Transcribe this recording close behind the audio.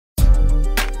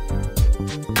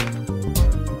Welcome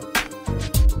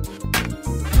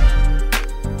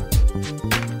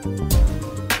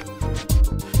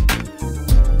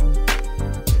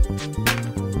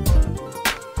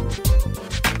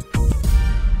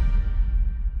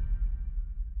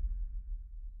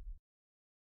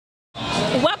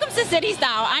to City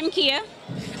Style. I'm Kiya.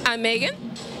 I'm Megan.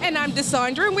 And I'm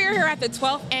Desandra, and we're here at the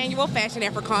 12th Annual Fashion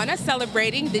Africana,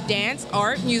 celebrating the dance,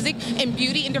 art, music, and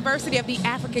beauty and diversity of the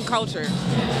African culture.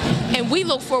 And we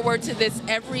look forward to this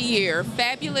every year.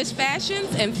 Fabulous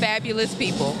fashions and fabulous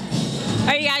people.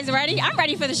 Are you guys ready? I'm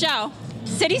ready for the show.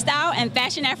 City Style and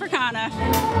Fashion Africana.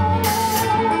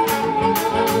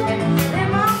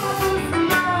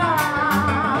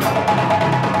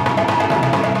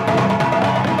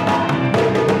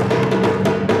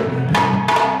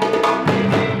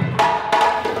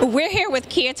 We're here with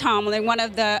Kiya Tomlin, one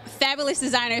of the fabulous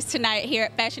designers tonight here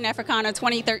at Fashion Africana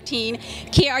 2013.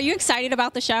 Kiya, are you excited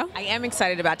about the show? I am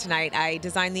excited about tonight. I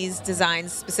designed these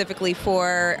designs specifically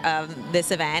for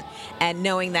this event, and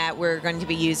knowing that we're going to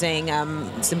be using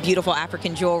some beautiful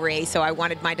African jewelry, so I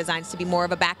wanted my designs to be more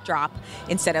of a backdrop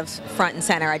instead of front and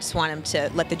center. I just want them to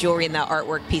let the jewelry and the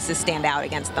artwork pieces stand out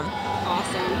against them.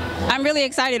 Awesome. I'm really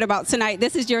excited about tonight.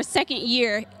 This is your second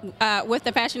year with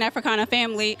the Fashion Africana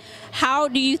family. How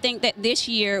do you think that this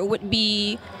year would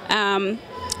be and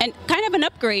kind of an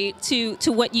upgrade to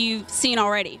what you've seen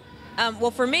already?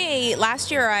 Well, for me, last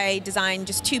year I designed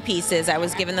just 2 pieces. I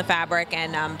was given the fabric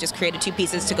and just created 2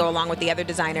 pieces to go along with the other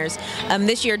designers.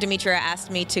 This year, Demetria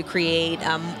asked me to create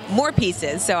more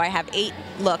pieces, so I have 8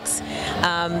 looks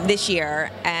this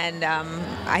year, and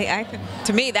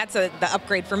to me, that's the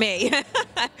upgrade for me.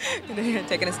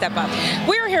 Taking a step up.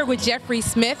 We're here with Jeffery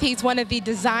Smith. He's one of the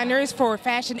designers for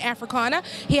Fashion Africana.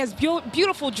 He has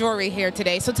beautiful jewelry here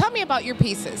today. So tell me about your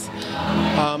pieces.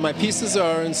 My pieces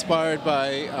are inspired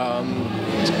by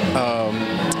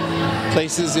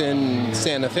places in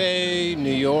Santa Fe,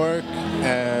 New York,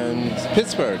 and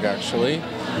Pittsburgh, actually.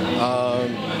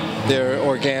 They're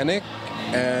organic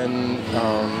and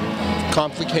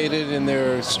complicated in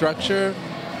their structure,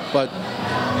 but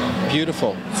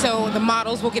beautiful. So the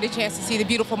models, we'll get a chance to see the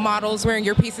beautiful models wearing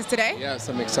your pieces today? Yes,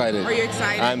 I'm excited. Are you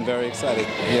excited? I'm very excited,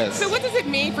 yes. So what does it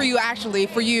mean for you, actually,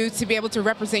 for you to be able to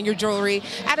represent your jewelry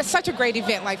at such a great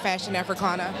event like Fashion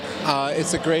Africana?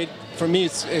 It's a great, for me,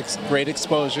 it's great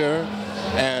exposure,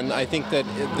 and I think that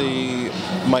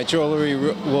my jewelry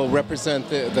will represent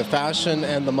the fashion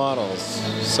and the models.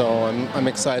 So I'm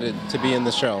excited to be in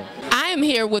the show. I am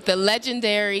here with the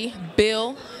legendary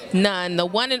Bill Nunn, the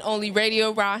one and only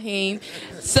Radio Raheem.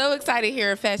 So excited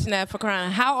here at Fashion Africana.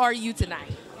 How are you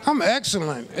tonight? I'm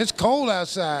excellent. It's cold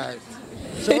outside,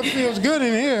 so it feels good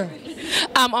in here.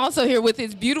 I'm also here with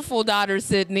his beautiful daughter,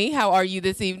 Sydney. How are you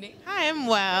this evening? I am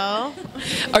well.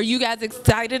 Are you guys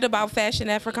excited about Fashion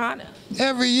Africana?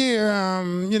 Every year,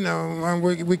 you know,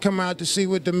 we come out to see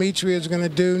what Demetria is going to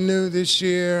do new this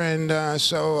year, and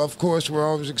so, of course, we're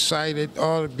always excited.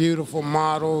 All the beautiful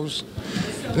models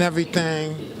and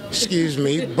everything. Excuse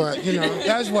me, but, you know,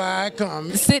 that's why I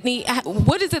come. Sydney,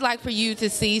 what is it like for you to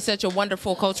see such a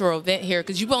wonderful cultural event here?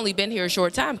 Because you've only been here a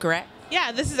short time, correct?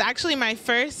 Yeah, this is actually my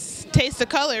first taste of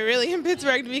color, really, in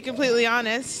Pittsburgh, to be completely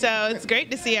honest. So it's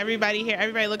great to see everybody here.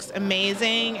 Everybody looks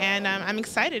amazing, and I'm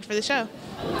excited for the show.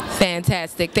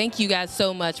 Fantastic. Thank you guys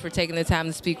so much for taking the time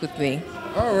to speak with me.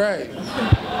 All right.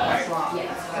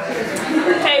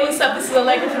 Hey, what's up? This is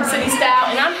Allegra from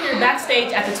CitySTYLE, and I'm here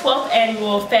backstage at the 12th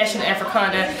Annual Fashion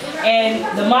Africana. And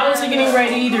the models are getting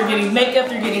ready, they're getting makeup,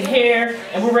 they're getting hair,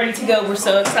 and we're ready to go. We're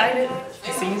so excited.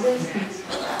 See you then.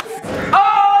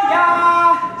 Oh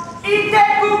yeah,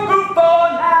 ite kuku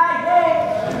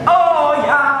bonaye. Oh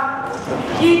yeah,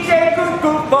 ite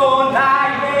kuku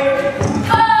bonaye.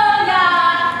 Oh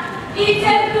yeah,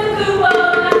 ite kuku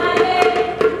bonaye.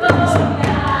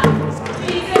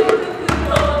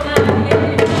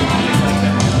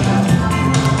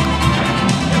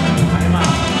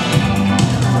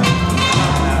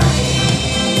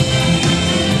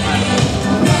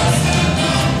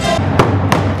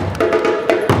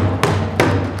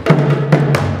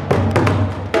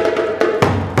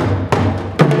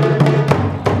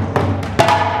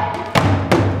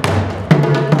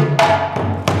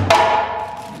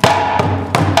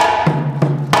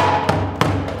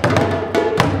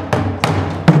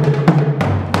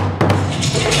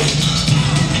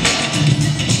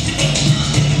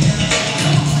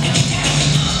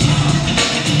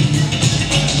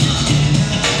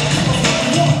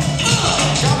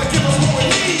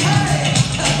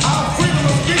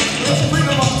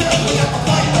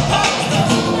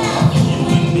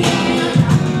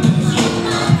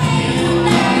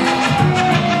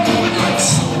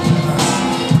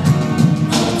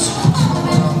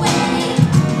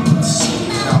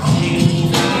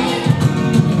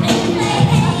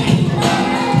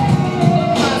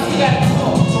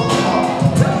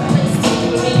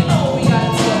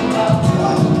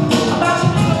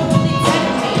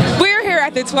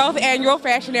 12th Annual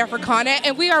Fashion Africana,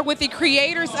 and we are with the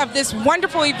creators of this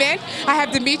wonderful event. I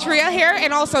have Demetria here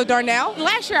and also Darnell.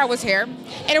 Last year I was here,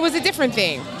 and it was a different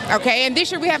theme, okay? And this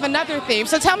year we have another theme.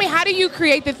 So tell me, how do you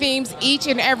create the themes each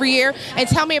and every year? And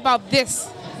tell me about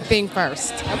this theme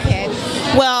first. Okay.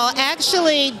 Well,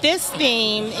 actually, this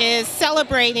theme is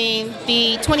celebrating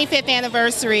the 25th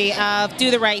anniversary of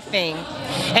Do the Right Thing.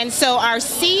 And so our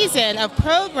season of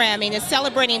programming is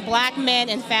celebrating Black men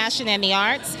in fashion and the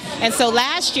arts. And so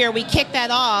last year we kicked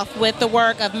that off with the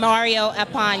work of Mario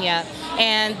Apagna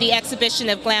and the exhibition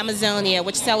of Glamazonia,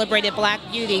 which celebrated Black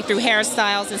beauty through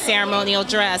hairstyles and ceremonial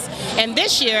dress. And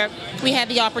this year we had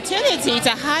the opportunity to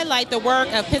highlight the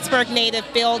work of Pittsburgh native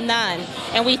Bill Nunn.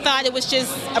 And we thought it was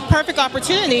just a perfect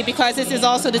opportunity because this is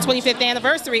also the 25th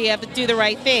anniversary of the Do the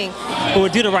Right Thing. Well,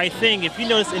 with Do the Right Thing, if you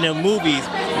notice in the movies,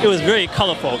 it was very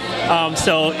colorful.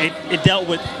 So it dealt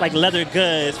with like leather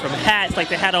goods, from hats like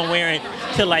the hat I'm wearing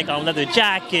to like leather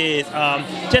jackets,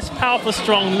 just powerful,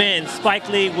 strong men. Spike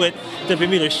Lee with the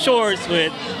Bermuda shorts,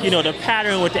 with the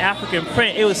pattern with the African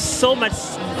print. It was so much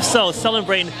so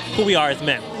celebrating who we are as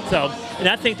men. So, and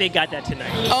I think they got that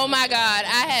tonight. Oh my God,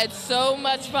 I had so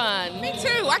much fun. Me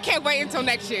too. I can't wait until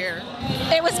next year.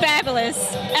 It was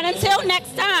fabulous. And until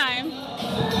next time,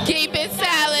 keep it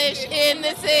stylish in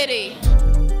the city.